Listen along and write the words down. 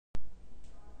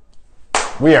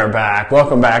We are back.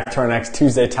 Welcome back to our next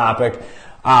Tuesday topic.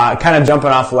 Kind of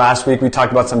jumping off last week, we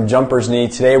talked about some jumper's knee.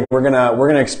 Today we're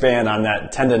gonna expand on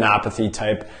that tendinopathy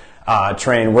type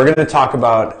train. We're gonna talk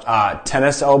about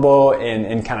tennis elbow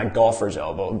and kind of golfer's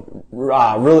elbow.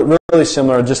 Really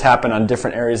similar, just happen on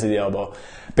different areas of the elbow.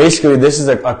 Basically, this is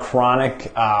a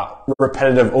chronic,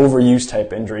 repetitive overuse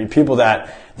type injury. People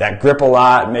that grip a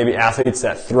lot, maybe athletes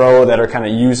that throw, that are kind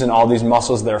of using all these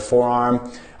muscles of their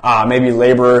forearm. Maybe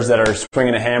laborers that are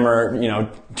swinging a hammer,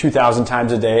 2,000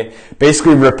 times a day.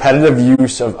 Basically, repetitive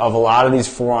use of a lot of these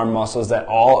forearm muscles that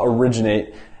all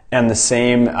originate in the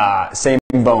same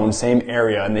bone, same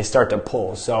area, and they start to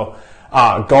pull. So,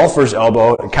 golfer's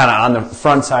elbow, kind of on the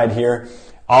front side here,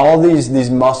 all these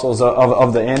muscles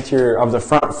of the anterior, of the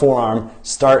front forearm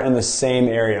start in the same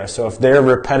area. So if they're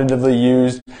repetitively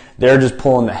used, they're just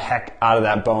pulling the heck out of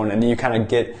that bone, and then you kind of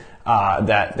get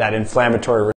that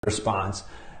inflammatory response.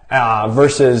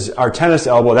 Versus our tennis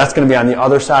elbow, that's going to be on the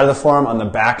other side of the forearm, on the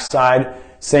back side.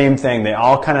 Same thing. They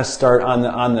all kind of start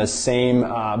on the same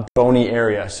bony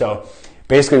area. So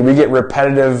basically, we get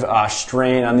repetitive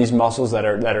strain on these muscles that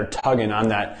are tugging on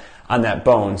that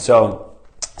bone. So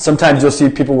sometimes you'll see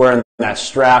people wearing that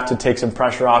strap to take some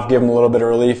pressure off, give them a little bit of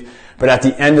relief. But at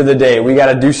the end of the day, we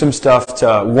got to do some stuff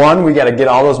we got to get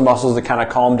all those muscles to kind of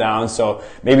calm down. So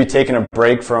maybe taking a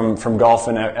break from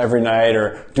golfing every night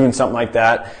or doing something like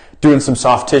that, doing some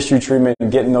soft tissue treatment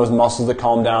and getting those muscles to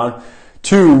calm down.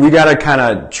 2, we got to kind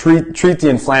of treat the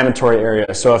inflammatory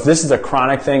area. So if this is a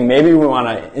chronic thing, maybe we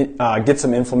want to get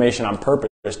some inflammation on purpose.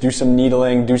 Do some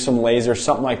needling, do some laser,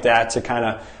 something like that to kind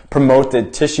of promote the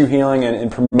tissue healing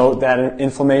and promote that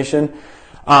inflammation.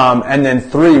 And then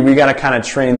 3, we got to kind of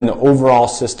train the overall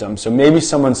system. So maybe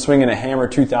someone's swinging a hammer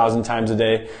 2,000 times a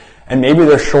day, and maybe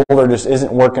their shoulder just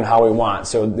isn't working how we want.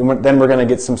 So then we're going to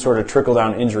get some sort of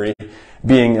trickle-down injury,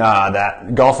 being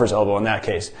that golfer's elbow in that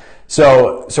case.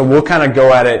 So we'll kind of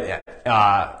go at it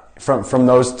from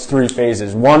those 3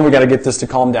 phases. 1, we got to get this to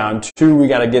calm down. 2, we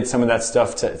got to get some of that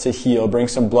stuff to heal, bring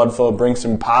some blood flow, bring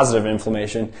some positive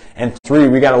inflammation. And 3,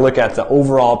 we got to look at the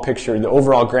overall picture, the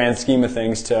overall grand scheme of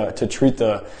things to treat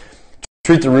the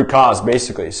root cause,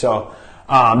 basically. So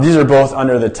these are both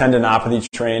under the tendinopathy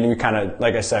train. We kind of,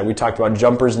 like I said, we talked about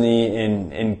jumper's knee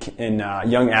in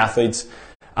young athletes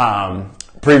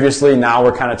previously. Now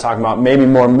we're kind of talking about maybe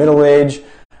more middle age,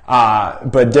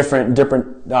 but different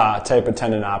type of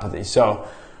tendinopathy. So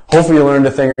hopefully you learned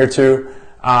a thing or two.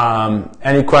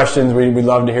 Any questions, we'd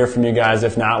love to hear from you guys.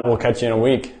 If not, we'll catch you in a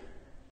week.